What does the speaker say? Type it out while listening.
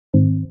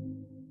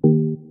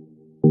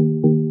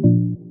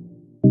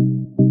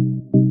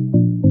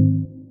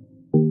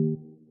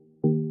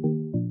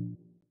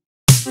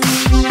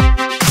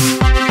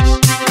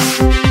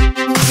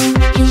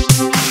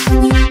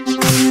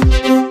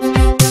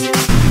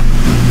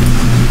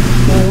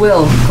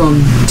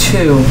Welcome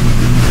to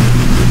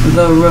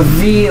the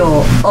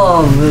reveal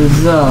of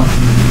the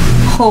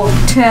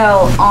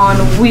Hotel on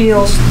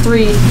Wheels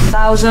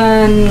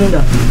 3000.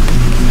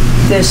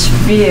 This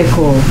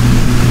vehicle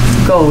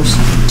goes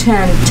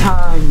 10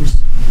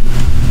 times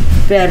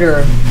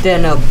better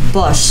than a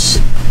bus.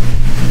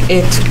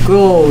 It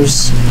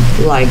goes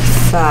like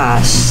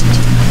fast.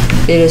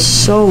 It is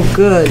so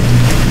good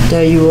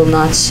that you will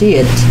not see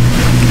it.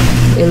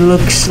 It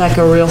looks like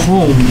a real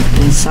home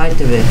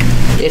inside of it.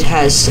 It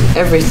has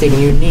everything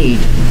you need.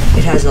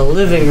 It has a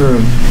living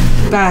room,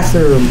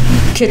 bathroom,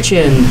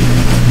 kitchen,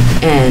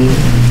 and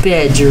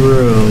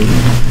bedroom.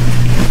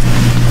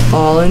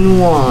 All in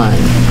one.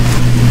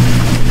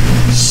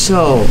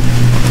 So,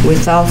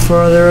 without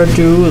further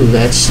ado,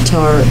 let's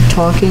start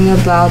talking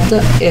about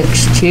the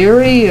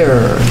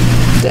exterior.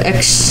 The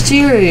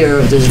exterior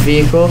of this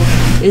vehicle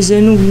is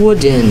in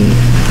wooden.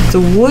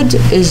 The wood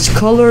is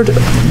colored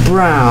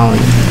brown.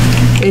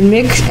 It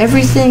makes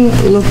everything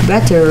look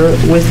better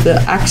with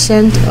the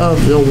accent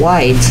of the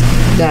white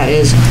that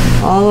is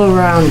all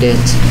around it.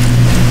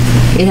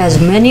 It has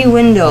many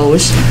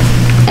windows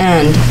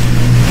and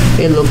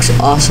it looks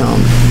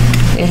awesome.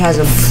 It has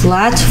a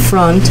flat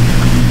front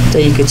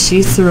that you can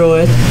see through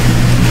it.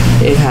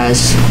 It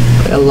has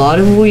a lot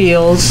of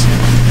wheels.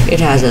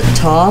 It has a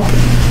top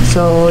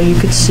so you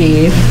could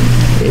see.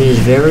 It is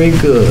very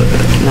good.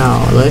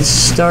 Now let's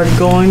start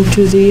going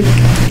to the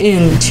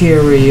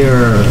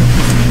interior.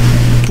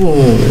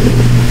 Boom.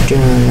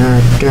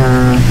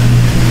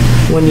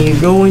 When you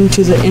go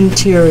into the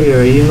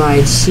interior, you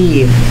might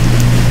see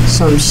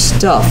some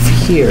stuff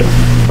here.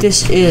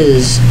 This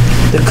is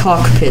the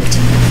cockpit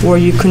where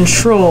you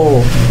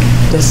control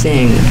the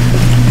thing.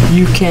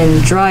 You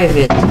can drive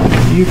it.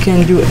 You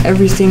can do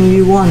everything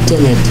you want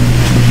in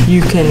it.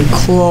 You can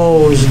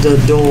close the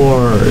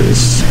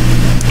doors.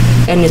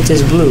 And it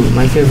is blue,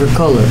 my favorite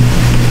color.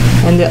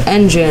 And the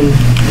engine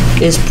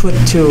is put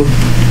to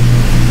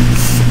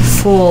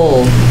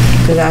full,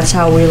 because that's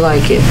how we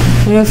like it.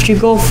 And if you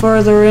go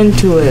further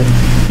into it,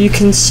 you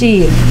can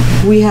see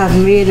we have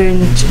made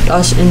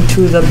us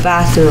into the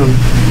bathroom.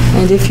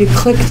 And if you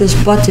click this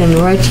button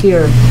right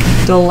here,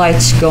 the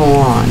lights go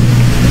on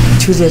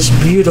to this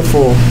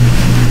beautiful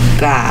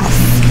bath.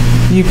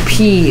 You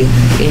pee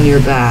in your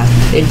bath.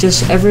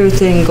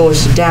 Everything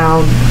goes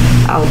down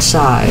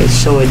outside,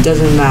 so it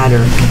doesn't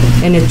matter.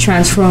 And it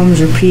transforms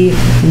your pee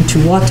into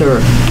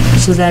water.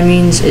 So that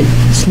means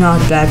it's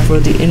not bad for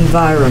the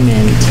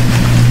environment.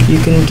 You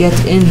can get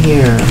in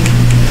here.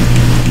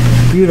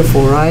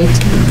 Beautiful, right?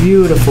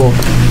 Beautiful.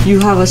 You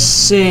have a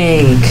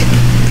sink.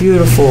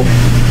 Beautiful,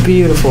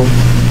 beautiful.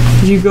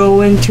 You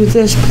go into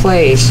this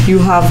place. You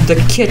have the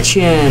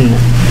kitchen.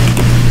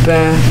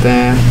 Bah,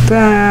 bah,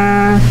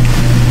 bah.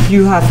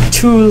 You have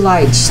two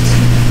lights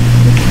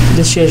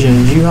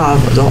decisions. You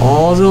have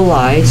all the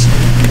lights,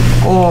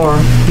 or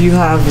you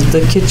have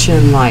the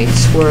kitchen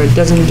lights where it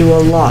doesn't do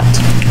a lot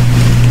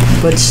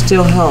but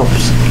still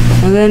helps.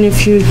 And then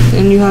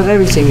you have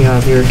everything. You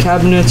have your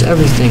cabinets,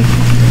 everything.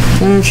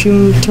 And if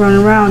you turn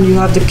around, you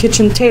have the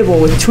kitchen table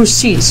with two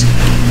seats,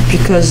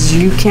 because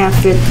you can't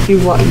fit,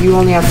 you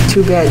only have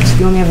two beds.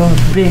 You only have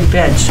a big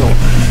bed, so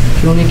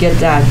you only get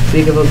that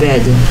big of a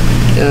bed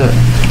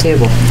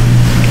table.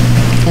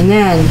 And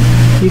then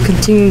you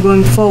continue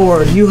going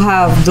forward. You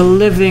have the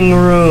living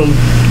room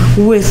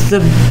with the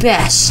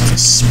best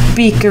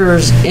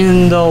speakers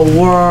in the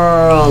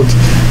world.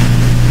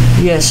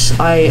 Yes,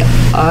 I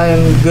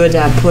am good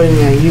at putting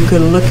it. You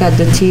could look at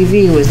the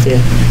TV with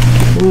it.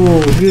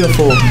 Ooh,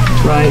 beautiful,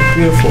 right?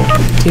 Beautiful.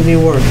 TV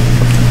work.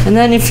 And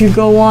then if you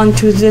go on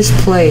to this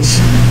place,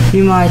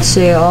 you might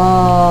say,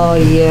 oh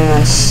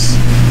yes.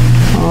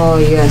 Oh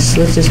yes,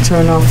 let's just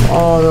turn off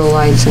all the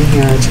lights in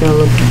here. It's gonna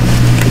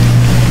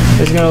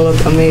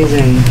look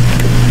amazing.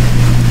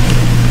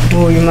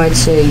 Oh, you might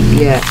say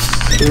yes.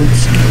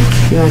 Oops.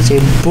 You might say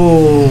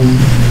boom.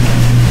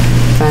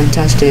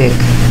 Fantastic.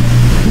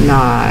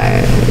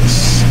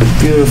 Nice.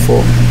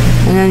 Beautiful.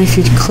 And then if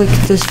you click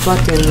this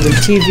button, the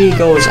TV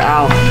goes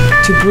out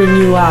to bring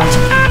you out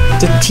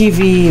the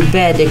TV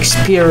bed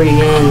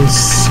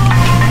experience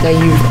that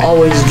you've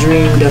always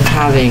dreamed of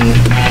having.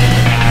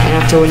 And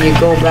after when you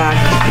go back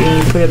and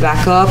you put it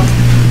back up,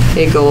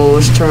 it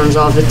turns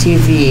off the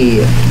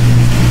TV.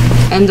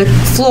 And the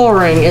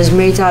flooring is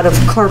made out of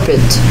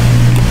carpet,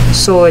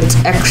 so it's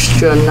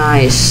extra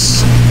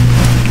nice.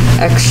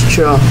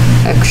 Extra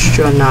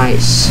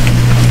nice.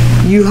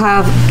 You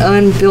have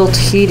inbuilt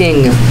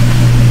heating.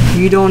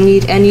 You don't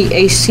need any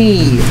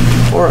AC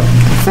or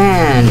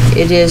fan.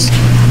 It is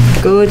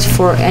good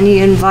for any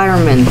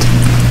environment.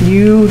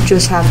 You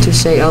just have to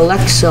say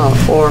Alexa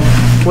or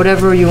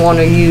whatever you want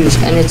to use,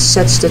 and it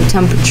sets the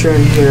temperature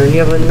in here, and you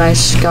have a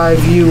nice sky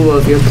view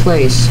of your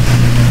place.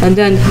 And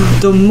then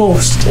the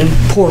most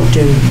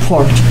important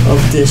part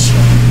of this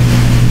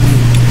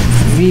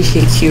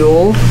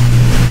vehicle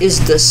is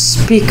the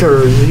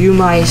speakers. You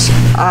might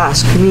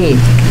ask me,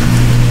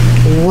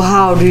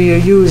 how do you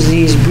use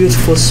these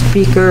beautiful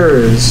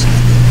speakers?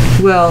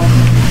 Well,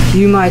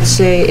 You might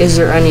say, is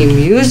there any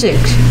music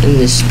in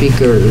this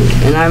speaker?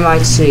 And I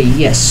might say,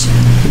 yes,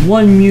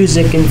 one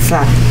music in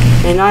fact,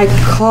 and I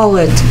call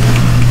it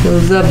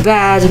the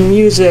bad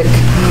music.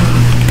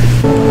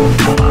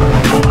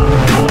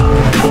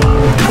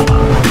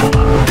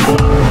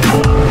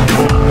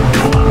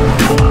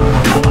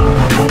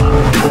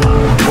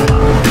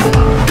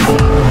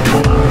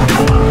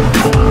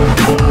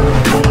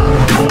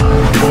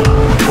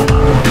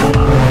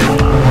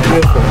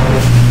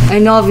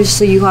 And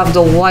obviously you have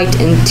the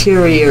white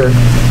interior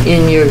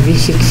in your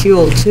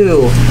vehicle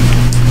too.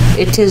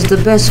 It is the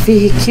best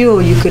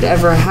vehicle you could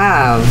ever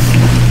have.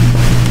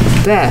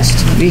 Best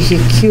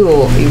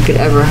vehicle you could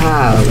ever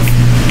have.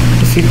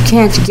 If you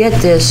can't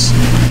get this,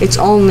 it's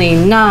only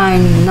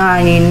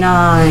 $9.99.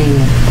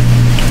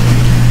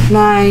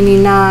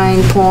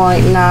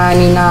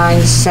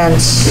 99.99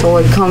 cents, so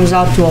it comes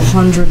out to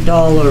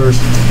 $100.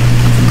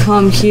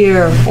 Come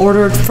here,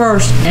 order it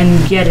first,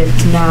 and get it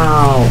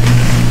now.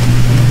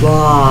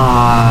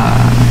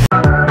 Bye.